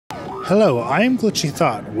Hello, I am Glitchy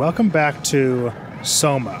Thought. Welcome back to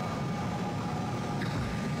Soma.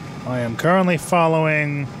 I am currently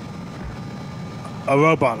following a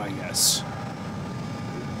robot, I guess.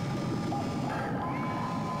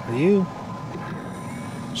 Are you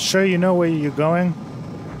sure you know where you're going?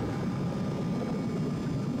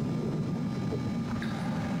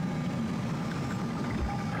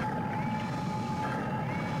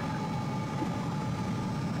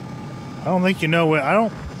 I don't think you know where. I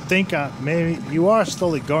don't think maybe you are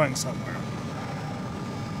slowly going somewhere.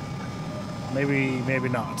 Maybe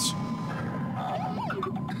not.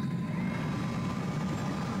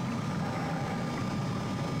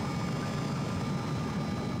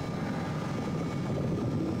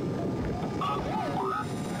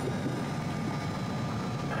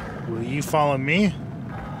 Will you follow me?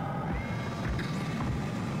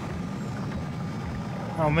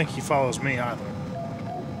 I don't think he follows me either.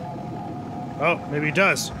 Oh, maybe he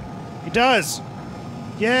does. He does!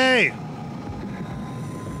 Yay!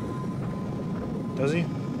 Does he?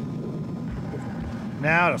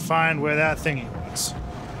 Now to find where that thingy was.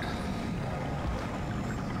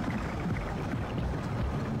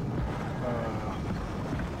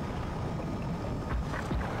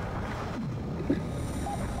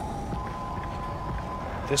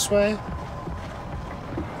 This way?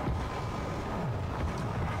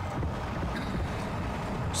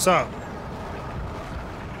 So.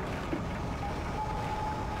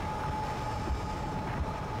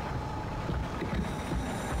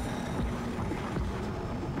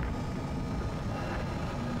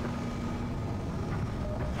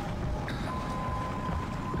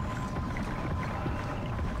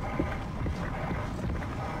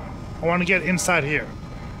 I want to get inside here.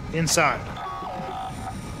 Inside.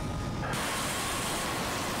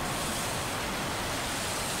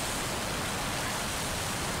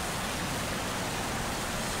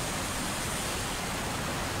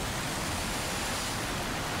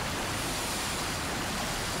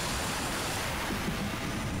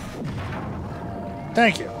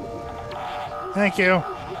 Thank you. Thank you.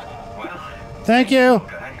 Well, thank you.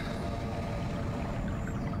 okay.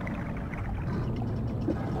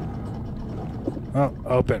 Oh,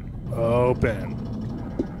 open. Open.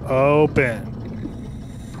 Open.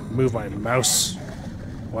 Move my mouse.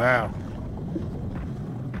 Wow.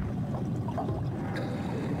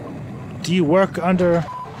 Do you work under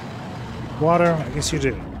water? I guess you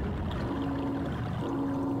do.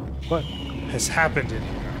 What has happened in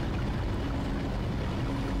here?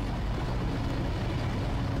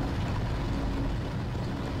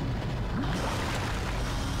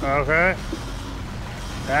 Okay.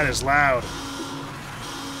 That is loud.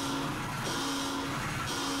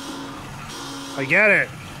 I get it.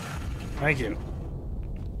 Thank you.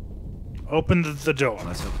 Open the door.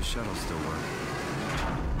 Let's hope the shuttle still works.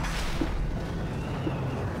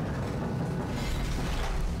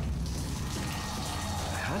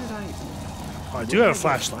 How did I... Oh, I do have a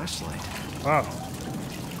flashlight. Oh.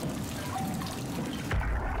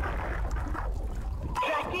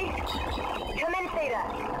 Jackie, come in, Theta.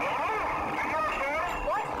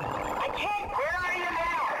 What? I can't. Where are you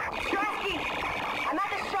now? Jackie, I'm at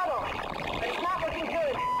the shuttle, but it's not looking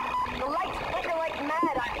good. The lights flicker like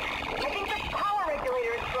mad. I think the power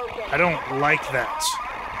regulator is broken. I don't like that.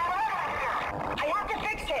 I have to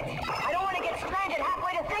fix it. I don't want to get stranded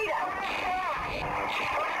halfway to Theta.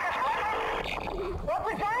 What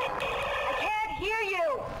was that? I can't hear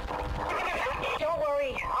you. Don't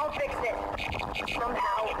worry, I'll fix it.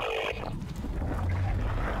 Somehow.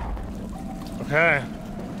 Okay.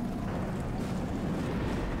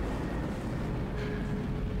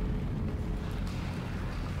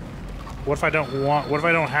 What if I don't want... What if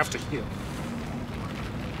I don't have to heal?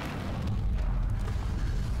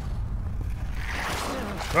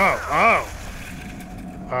 Oh, oh.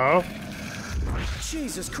 Oh.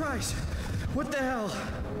 Jesus Christ! What the hell?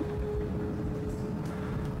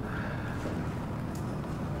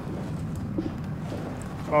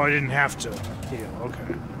 Oh, I didn't have to heal.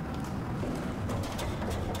 Okay.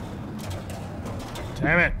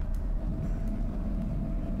 Damn it.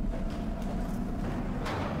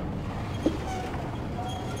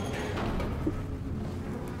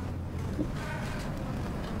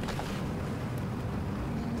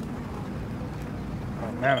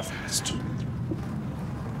 Oh, manifest.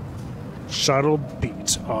 Shuttle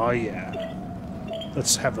beat. Oh, yeah.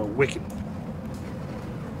 Let's have a wicked.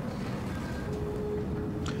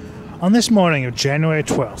 On this morning of January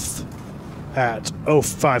 12th, at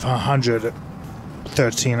 0500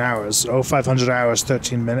 hours, 0500 hours,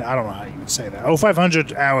 13 minutes, I don't know how you would say that,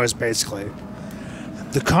 0500 hours basically,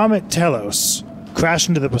 the comet Telos crashed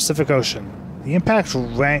into the Pacific Ocean The impact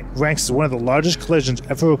ranks as one of the largest collisions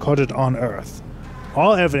ever recorded on Earth.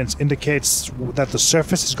 All evidence indicates that the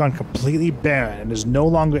surface has gone completely barren and is no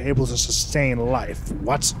longer able to sustain life.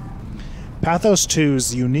 What? Pathos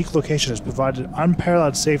 2's unique location has provided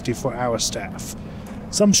unparalleled safety for our staff.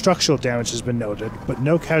 Some structural damage has been noted, but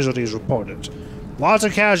no casualties reported. Lots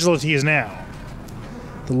of casualties now.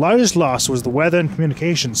 The largest loss was the weather and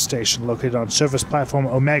communications station located on Service Platform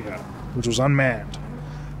Omega, which was unmanned,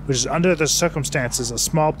 which is under the circumstances a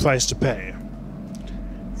small price to pay.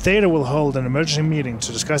 Theta will hold an emergency meeting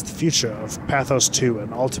to discuss the future of Pathos 2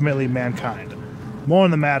 and ultimately mankind. More on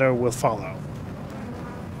the matter will follow.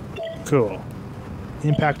 Cool.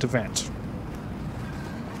 Impact event.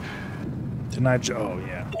 Tonight. Oh,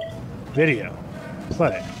 yeah. Video.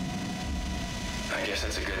 Play. I guess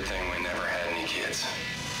it's a good thing we never had any kids.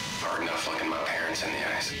 Hard enough looking my parents in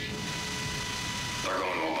the eyes. They're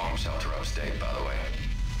going to a bomb shelter upstate, by the way,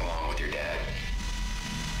 along with your dad.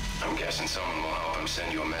 I'm guessing someone will help him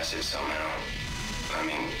send you a message somehow. I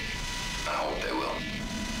mean, I hope they will.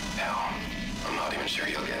 Hell, I'm not even sure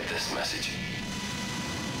you'll get this message.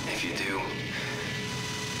 If you do,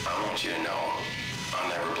 I want you to know I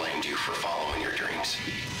never blamed you for following your dreams.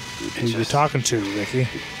 Who you talking to, Ricky?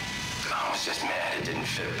 I was just mad it didn't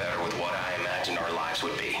fit better with what I imagined our lives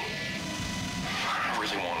would be. I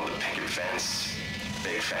really wanted a picket fence,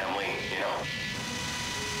 big family, you know?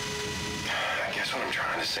 I guess what I'm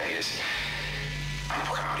trying to say is, I'm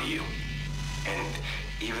proud of you. And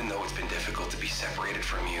even though it's been difficult to be separated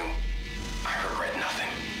from you, I regret nothing.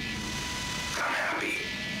 I'm happy.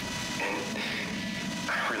 And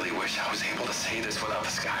I really wish I was able to say this without the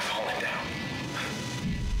sky falling down.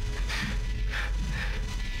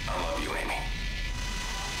 I love you, Amy.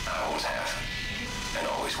 I always have, and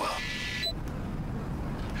always will.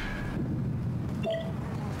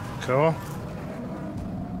 Cool.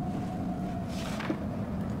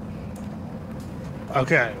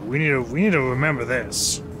 Okay, we need to remember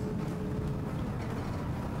this.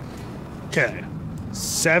 Okay.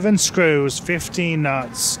 7 screws, 15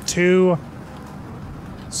 nuts, 2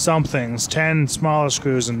 somethings, 10 smaller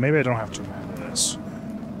screws, and maybe I don't have to remember this.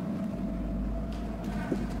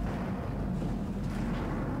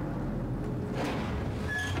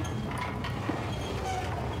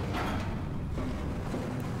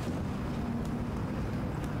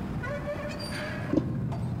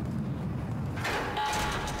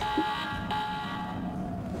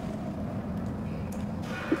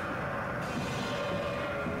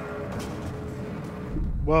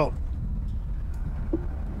 Well,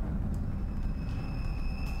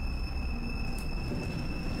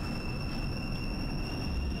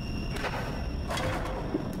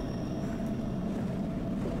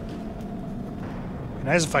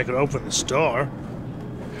 nice if I could open this door.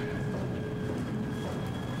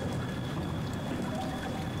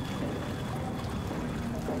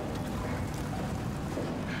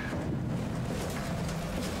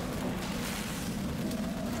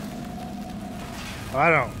 I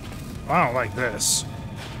don't like this.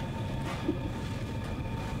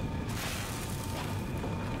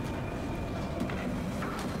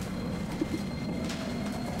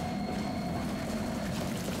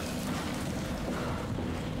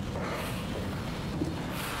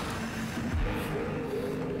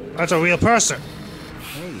 That's a real person.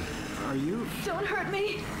 Hey, are you? Don't hurt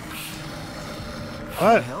me.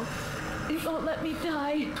 What? Help? It won't let me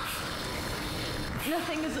die.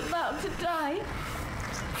 Nothing is allowed to die.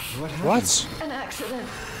 What happened? What? An accident.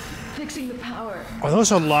 Fixing the power. Are those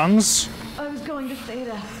her lungs? I was going to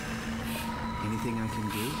Theta. Anything I can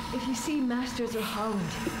do? If you see Masters or Holland,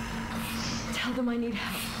 tell them I need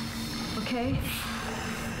help. Okay?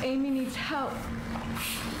 Amy needs help.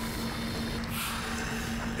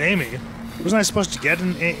 Amy? Wasn't I supposed to get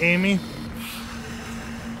an Amy?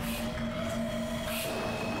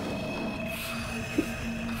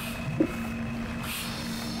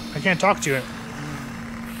 I can't talk to you.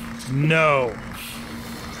 No.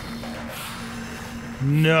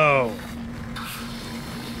 No.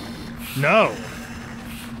 No.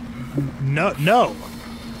 No. No.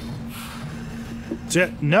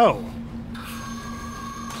 No.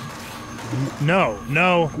 No.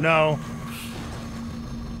 No. No.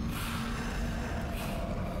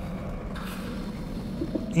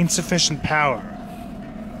 Insufficient power.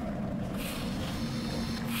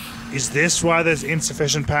 Is this why there's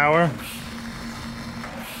insufficient power?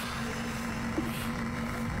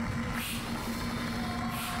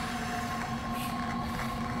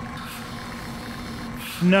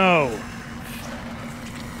 No.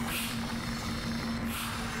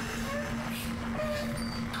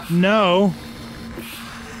 No.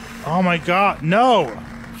 Oh my god, no.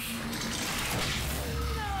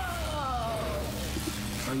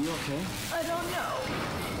 Are you okay? I don't know.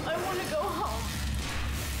 I want to go home.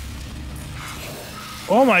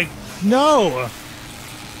 Oh my... No!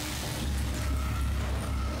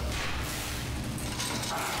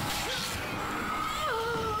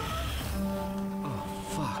 Oh,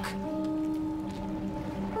 fuck.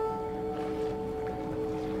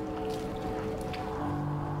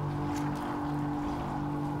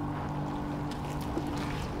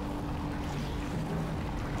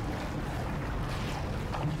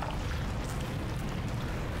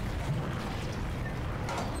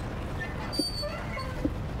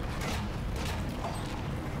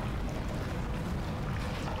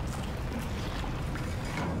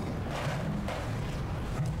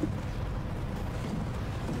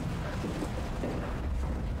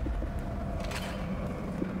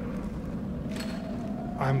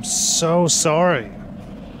 I'm so sorry.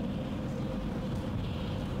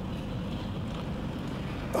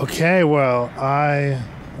 Okay, well, I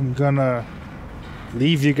am gonna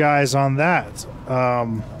leave you guys on that.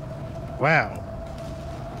 Wow.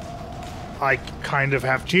 I kind of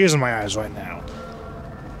have tears in my eyes right now.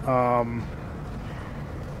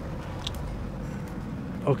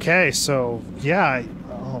 Okay, so yeah,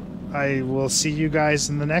 I will see you guys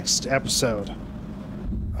in the next episode.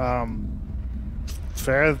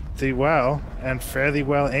 Fare thee well, and fare thee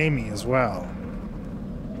well, Amy, as well.